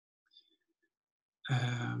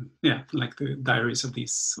 like the diaries of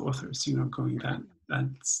these authors, going that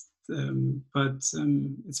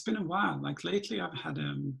it's been a while. Like lately, I've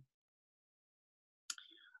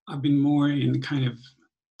been more in kind of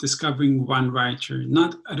discovering one writer,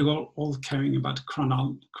 not at all caring about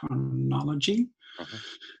chronology,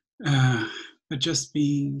 but just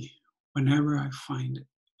being, whenever I find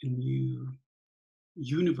a new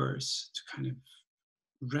universe to kind of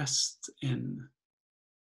rest in,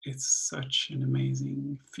 it's such an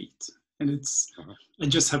amazing feat. And I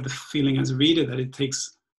just have the feeling as a reader that it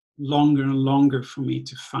takes longer and longer for me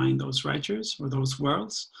to find those writers or those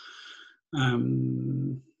worlds.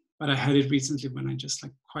 But I had it recently when I just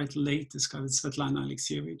like quite late discovered Svetlana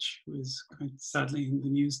Alexievich, who is quite sadly in the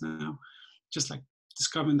news now. Just like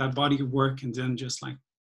discovering that body of work and then just like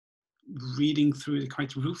reading through it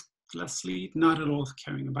quite ruthlessly, not at all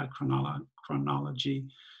caring about chronology,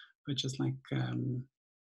 but just like, and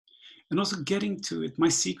also getting to it. My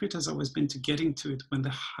secret has always been to getting to it when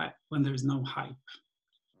there's no hype,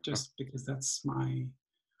 just because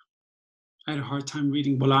I had a hard time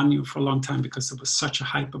reading Bolaño for a long time because there was such a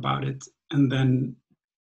hype about it. And then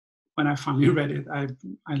when I finally read it, I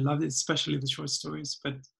loved it, especially the short stories.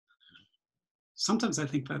 But sometimes I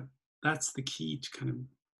think that that's the key to kind of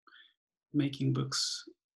making books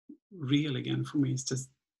real again for me. It's just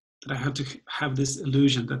that I have to have this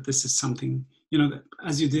illusion that this is something, that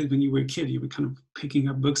as you did when you were a kid, you were kind of picking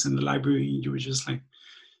up books in the library, and you were just like,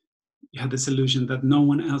 you had this illusion that no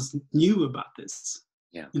one else knew about this.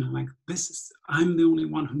 Yeah. Like I'm the only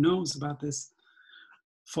one who knows about this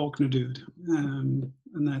Faulkner dude. And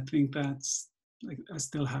I think that's like, I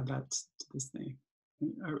still have that to this day.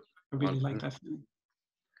 I really like that feeling.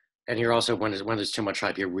 And you're also, when there's too much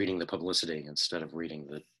hype, you're reading the publicity instead of reading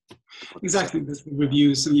the exactly, the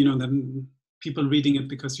reviews, and then people reading it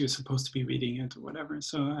because you're supposed to be reading it or whatever.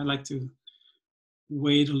 So I like to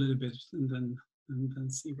wait a little bit and then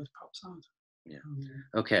see what pops out. Yeah.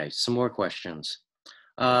 Okay, some more questions.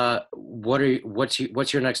 What's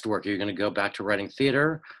your next work? Are you going to go back to writing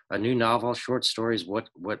theater, a new novel, short stories? What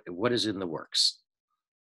is in the works?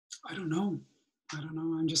 I don't know.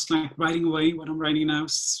 I'm just like writing away. What I'm writing now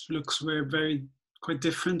looks very quite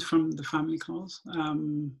different from the Family Clause.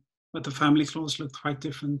 But the Family Clause looked quite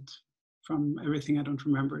different from everything I don't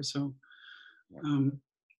remember. So I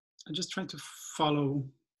just try to follow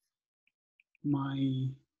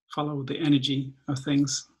the energy of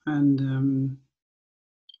things, and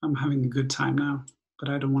I'm having a good time now, but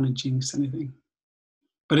I don't want to jinx anything.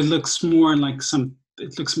 But it looks more like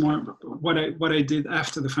what I did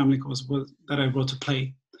after the Family Clause was that I wrote a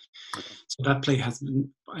play. So that play has been,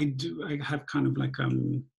 I have kind of like,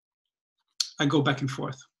 I go back and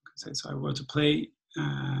forth. So I wrote a play,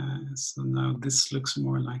 so now this looks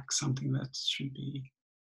more like something that should be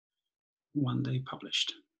one day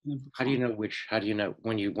published. How do you know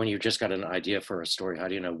when you just got an idea for a story, how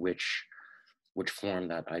do you know which form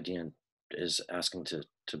that idea is asking to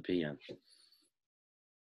be in?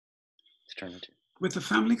 To turn into? With the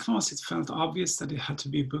Family Clause, it felt obvious that it had to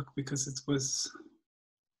be a book because it was,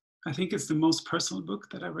 I think it's the most personal book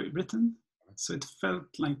that I've written. So it felt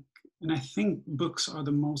like, and I think books are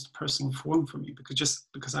the most personal form for me because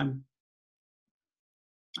I don't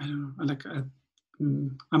know, like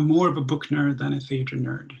I'm more of a book nerd than a theater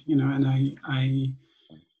nerd, and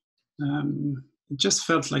it just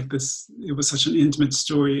felt like it was such an intimate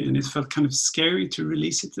story, and it felt kind of scary to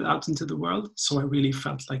release it out into the world. So I really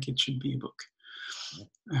felt like it should be a book.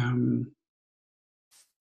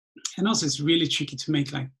 And also it's really tricky to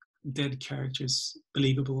make like dead characters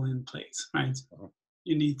believable in plays, right?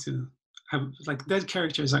 You need to have, like, dead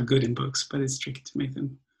characters are good in books, but it's tricky to make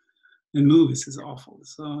them in movies. Is awful.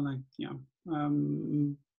 So like,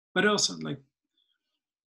 but also like,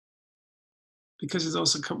 because it's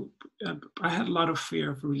also, I had a lot of fear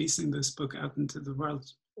of releasing this book out into the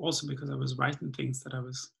world, also because I was writing things that I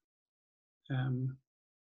was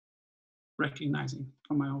recognizing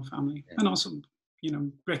from my own family, and also,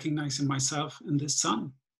 recognizing myself and this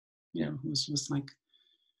son, who's just like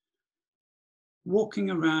walking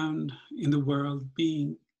around in the world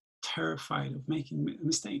being terrified of making a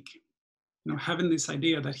mistake, having this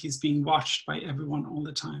idea that he's being watched by everyone all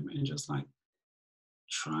the time, and just like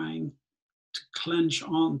trying to clench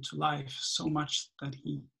on to life so much that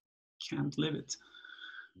he can't live it.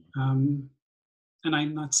 And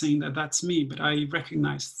I'm not saying that that's me, but I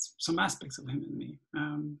recognize some aspects of him in me.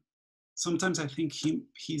 Sometimes I think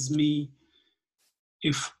he's me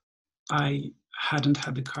if I hadn't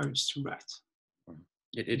had the courage to write.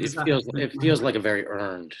 It feels like a very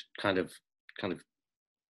earned kind of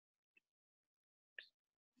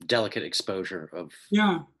delicate exposure of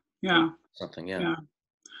something.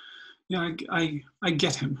 I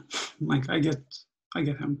get him. Like I get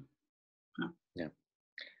him.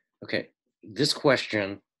 Okay, this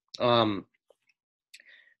question, I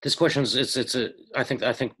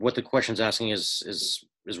think what the question's asking is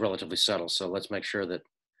relatively subtle. So let's make sure that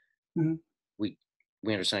Mhm. we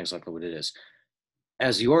understand exactly what it is.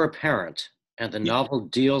 As you're a parent and the Yeah. novel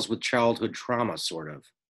deals with childhood trauma, sort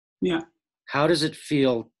of, Yeah. how does it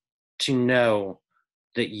feel to know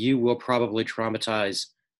that you will probably traumatize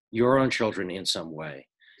your own children in some way?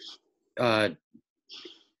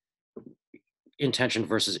 Intention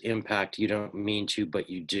versus impact. You don't mean to, but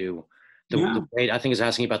you do. The weight, I think, is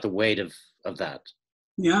asking about the weight of that.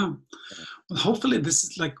 Yeah. Well, hopefully this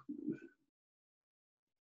is like,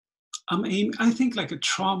 I think like a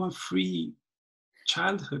trauma-free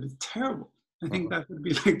childhood is terrible. I think that would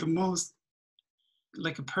be like the most,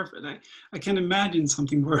 like a perfect, I can't imagine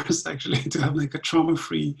something worse actually, to have like a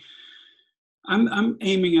trauma-free. I'm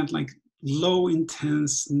aiming at like low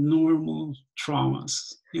intense, normal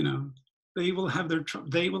traumas, you know. They will have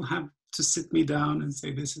they will have to sit me down and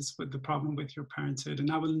say, this is what the problem with your parenthood, and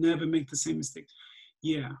I will never make the same mistake.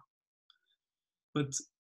 Yeah. But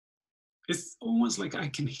it's almost like I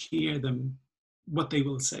can hear them, what they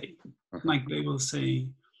will say. Like they will say,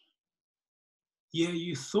 yeah,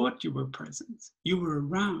 you thought you were present, you were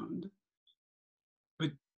around,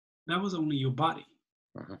 but that was only your body.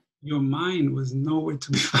 Your mind was nowhere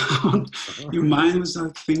to be found. Your mind was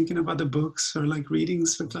not thinking about the books or like reading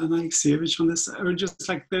Svetlana Alexievich on this, or just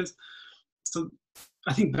like this. So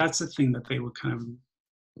I think that's the thing that they will kind of,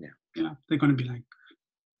 they're going to be like,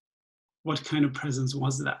 what kind of presence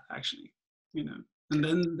was that actually, you know? And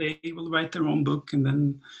then they will write their own book, and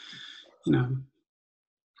then, you know,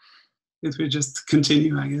 it will just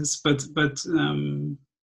continue, I guess. But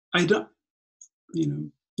I don't, you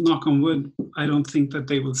know, knock on wood, I don't think that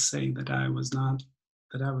they will say that I was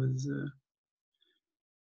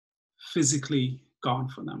physically gone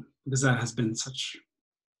for them, because that has been such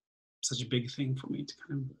a big thing for me to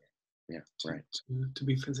kind of, to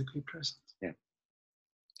be physically present. Yeah.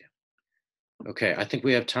 Okay, I think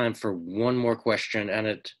we have time for one more question, and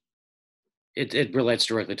it relates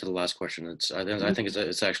directly to the last question. I think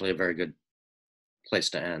it's actually a very good place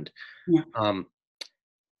to end. Yeah.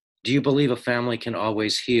 Do you believe a family can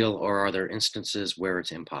always heal, or are there instances where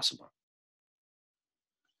it's impossible?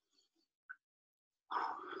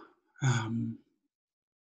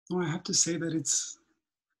 No, I have to say that it's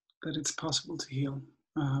possible to heal.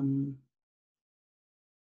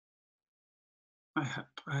 I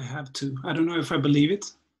have to. I don't know if I believe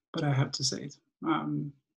it, but I have to say it.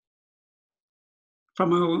 From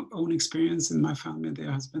my own experience in my family,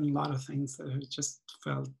 there has been a lot of things that have just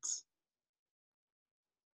felt.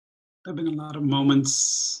 There have been a lot of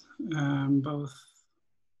moments, both.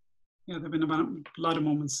 Yeah, there have been a lot of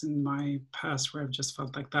moments in my past where I've just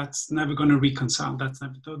felt like that's never going to reconcile. That's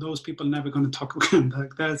never, those people are never going to talk again.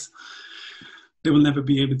 Like they will never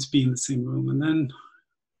be able to be in the same room. And then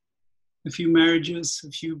a few marriages, a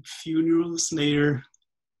few funerals later,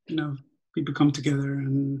 you know, people come together,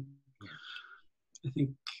 and I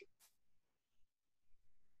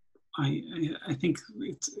think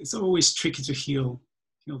it's always tricky to heal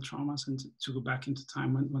traumas and to go back into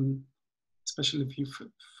time when especially if you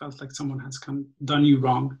felt like someone has done you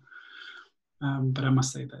wrong. But I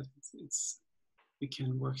must say that we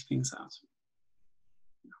can work things out.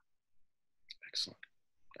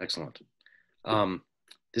 Excellent.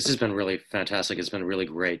 This has been really fantastic. It's been really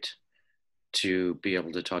great to be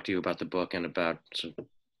able to talk to you about the book and about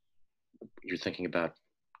you're thinking about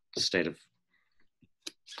the state of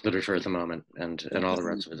literature at the moment and all the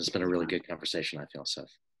rest of it. It's been a really good conversation, I feel. So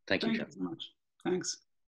thank you, Jen. Thank you so much. Thanks.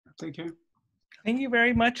 Take care. Thank you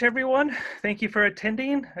very much, everyone. Thank you for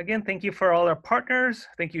attending. Again, thank you for all our partners.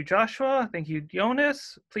 Thank you, Joshua. Thank you,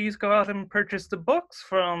 Jonas. Please go out and purchase the books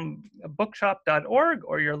from bookshop.org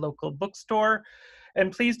or your local bookstore.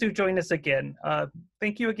 And please do join us again.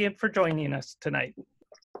 Thank you again for joining us tonight.